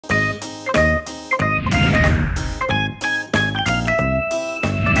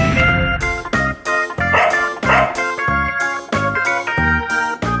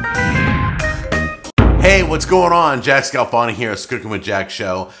what's going on? Jack Scalfani here. It's Cooking with Jack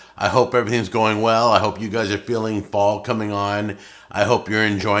show. I hope everything's going well. I hope you guys are feeling fall coming on. I hope you're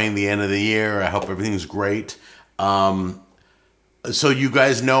enjoying the end of the year. I hope everything's great. So you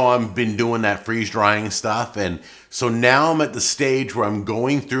guys know I've been doing that freeze drying stuff, and so now I'm at the stage where I'm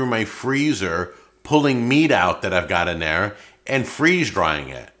going through my freezer, pulling meat out that I've got in there and freeze drying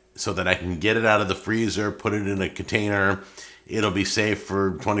it so that I can get it out of the freezer, put it in a container. It'll be safe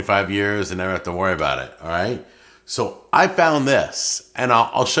for 25 years and never have to worry about it, all right? So I found this, and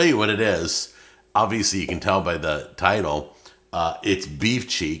I'll show you what it is. Obviously, you can tell by the title. It's beef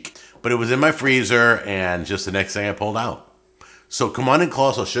cheek, but it was in my freezer, and just the next thing I pulled out. So come on in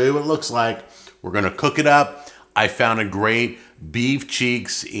close. I'll show you what it looks like. We're going to cook it up. I found a great beef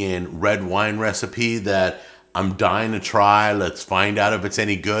cheeks in red wine recipe that I'm dying to try. Let's find out if it's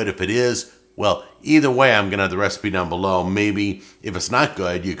any good. If it is, well, either way, I'm going to have the recipe down below. Maybe if it's not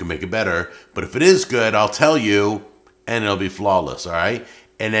good, you can make it better. But if it is good, I'll tell you, and it'll be flawless, all right?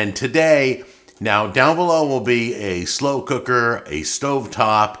 And then today, now down below will be a slow cooker, a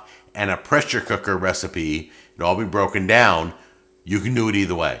stovetop, and a pressure cooker recipe. It'll all be broken down. You can do it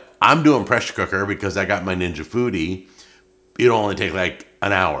either way. I'm doing pressure cooker because I got my Ninja Foodie. It'll only take like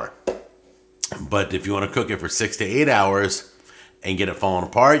an hour. But if you want to cook it for 6 to 8 hours, and get it falling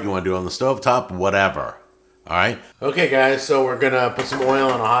apart, you want to do it on the stovetop, whatever. All right? Okay, guys, so we're going to put some oil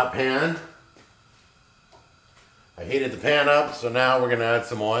in a hot pan. I heated the pan up, so now we're going to add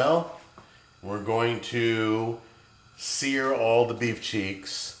some oil. We're going to sear all the beef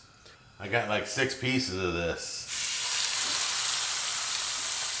cheeks. I got like 6 pieces of this.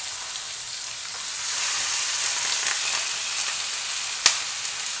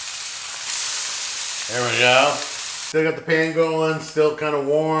 There we go. Still got the pan going, still kind of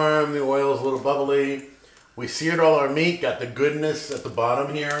warm, the oil's a little bubbly. We seared all our meat, got the goodness at the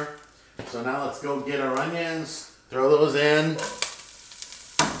bottom here. So now let's go get our onions, throw those in.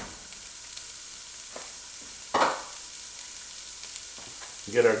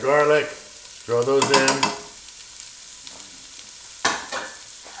 Get our garlic, throw those in.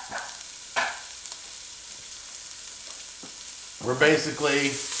 We're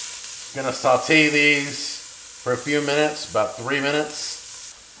basically gonna saute these for a few minutes, about 3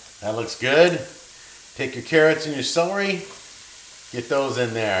 minutes. That looks good. Take your carrots and your celery, get those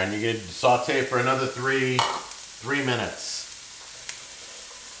in there, and you're gonna saute for another three minutes.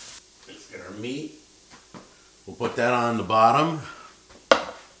 Let's get our meat. We'll put that on the bottom.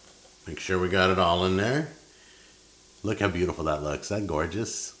 Make sure we got it all in there. Look how beautiful that looks. Isn't that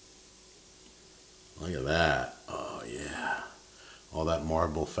gorgeous? Look at that. Oh yeah. All that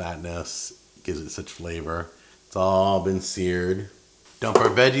marble fatness gives it such flavor. It's all been seared. Dump our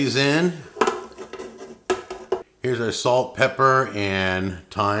veggies in. Here's our salt, pepper, and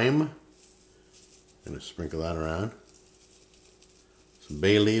thyme. Gonna sprinkle that around. Some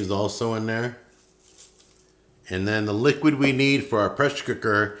bay leaves also in there. And then the liquid we need for our pressure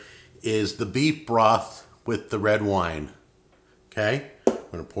cooker is the beef broth with the red wine. Okay, I'm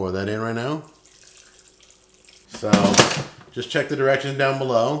gonna pour that in right now. So just check the directions down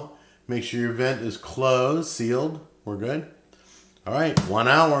below. Make sure your vent is closed, sealed. We're good. All right, 1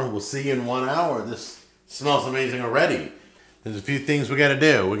 hour. We'll see you in 1 hour. This smells amazing already. There's a few things we got to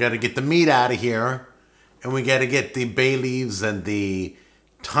do. We got to get the meat out of here, and we got to get the bay leaves and the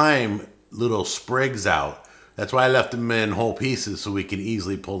thyme little sprigs out. That's why I left them in whole pieces so we can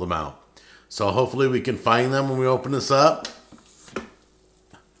easily pull them out. So hopefully we can find them when we open this up.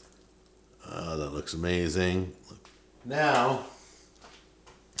 Oh, that looks amazing. Now,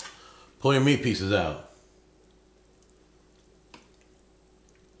 pull your meat pieces out.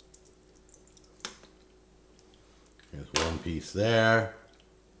 There's one piece there.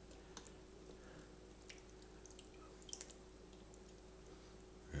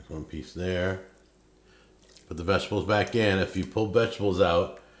 There's one piece there. Put the vegetables back in. If you pull vegetables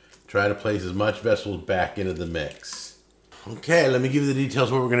out, try to place as much vegetables back into the mix. Okay, let me give you the details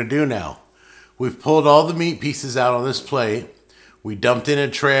of what we're going to do now. We've pulled all the meat pieces out on this plate. We dumped in a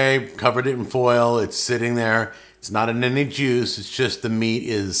tray, covered it in foil. It's sitting there. It's not in any juice. It's just the meat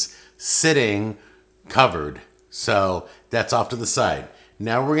is sitting covered. So that's off to the side.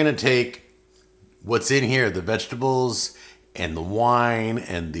 Now we're going to take what's in here, the vegetables and the wine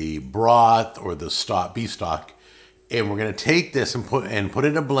and the broth or the stock, beef stock, and we're going to take this and put it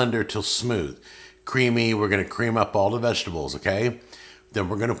in a blender till smooth. Creamy. We're going to cream up all the vegetables, okay? Then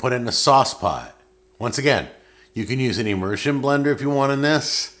we're going to put it in a sauce pot. Once again, you can use an immersion blender if you want in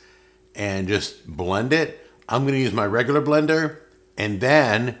this and just blend it. I'm going to use my regular blender, and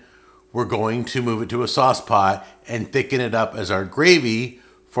then we're going to move it to a sauce pot and thicken it up as our gravy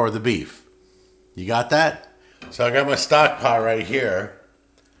for the beef. You got that? So I got my stock pot right here.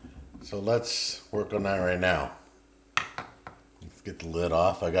 So let's work on that right now. Let's get the lid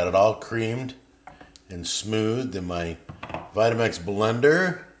off. I got it all creamed and smoothed in my Vitamix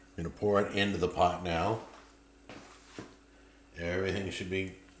blender. I'm gonna pour it into the pot now. Everything should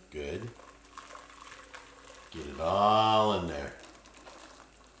be good. Get it all in there.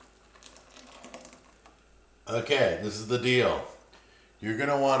 Okay, this is the deal. You're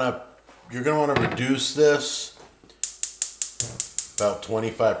gonna wanna reduce this about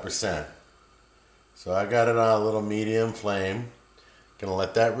 25%. So I got it on a little medium flame. Gonna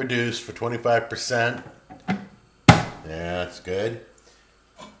let that reduce for 25%. Yeah, that's good.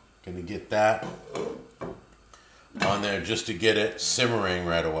 Gonna get that on there just to get it simmering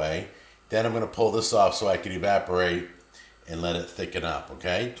right away. Then I'm gonna pull this off so I can evaporate and let it thicken up,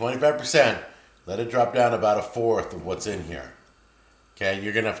 okay? 25%, let it drop down about a fourth of what's in here. Okay,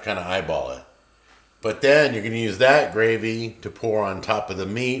 you're gonna have to kind of eyeball it. But then you're gonna use that gravy to pour on top of the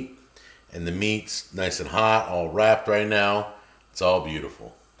meat, and the meat's nice and hot, all wrapped right now. It's all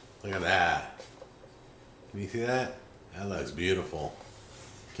beautiful. Look at that. Can you see that? That looks beautiful.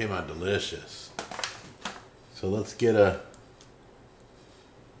 Came out delicious. So let's get a,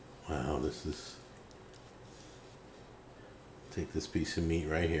 wow, this is, take this piece of meat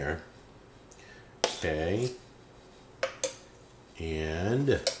right here. Okay.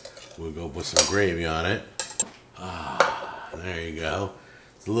 And we'll go put some gravy on it. Ah, there you go.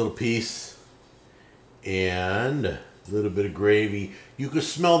 It's a little piece and a little bit of gravy. You can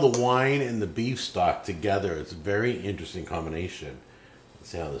smell the wine and the beef stock together. It's a very interesting combination. Let's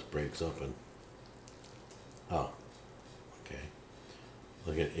see how this breaks open. Oh, okay.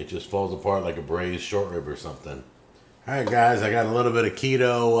 Look at it, just falls apart like a braised short rib or something. All right, guys, I got a little bit of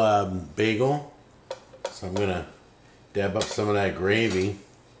keto bagel. So I'm gonna dab up some of that gravy,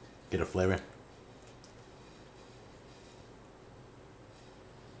 get a flavor.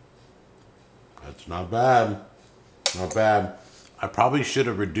 That's not bad, not bad. I probably should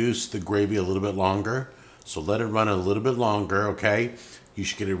have reduced the gravy a little bit longer. So let it run a little bit longer, okay? You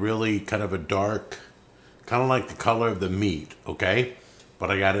should get a really kind of a dark, kind of like the color of the meat, okay?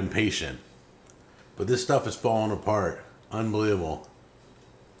 But I got impatient. But this stuff is falling apart. Unbelievable.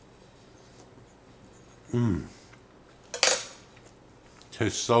 Mmm.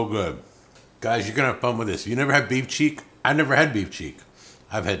 Tastes so good. Guys, you're gonna have fun with this. You never had beef cheek? I never had beef cheek.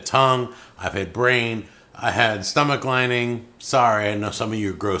 I've had tongue, I've had brain, I had stomach lining. Sorry, I know some of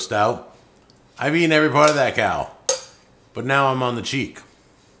you are grossed out. I've eaten every part of that cow. But now I'm on the cheek.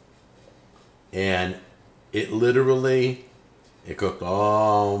 And it literally, it cooked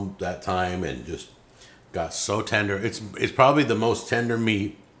all that time and just got so tender. It's probably the most tender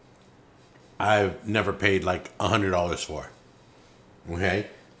meat I've never paid like $100 for. Okay,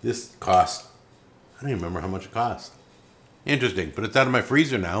 this cost, I don't even remember how much it cost. Interesting, but it's out of my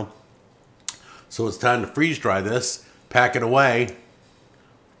freezer now. So it's time to freeze dry this, pack it away.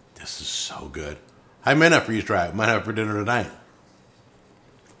 This is so good. I may not freeze dry it, might have it for dinner tonight.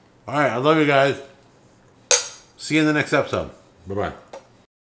 All right, I love you guys. See you in the next episode. Bye-bye.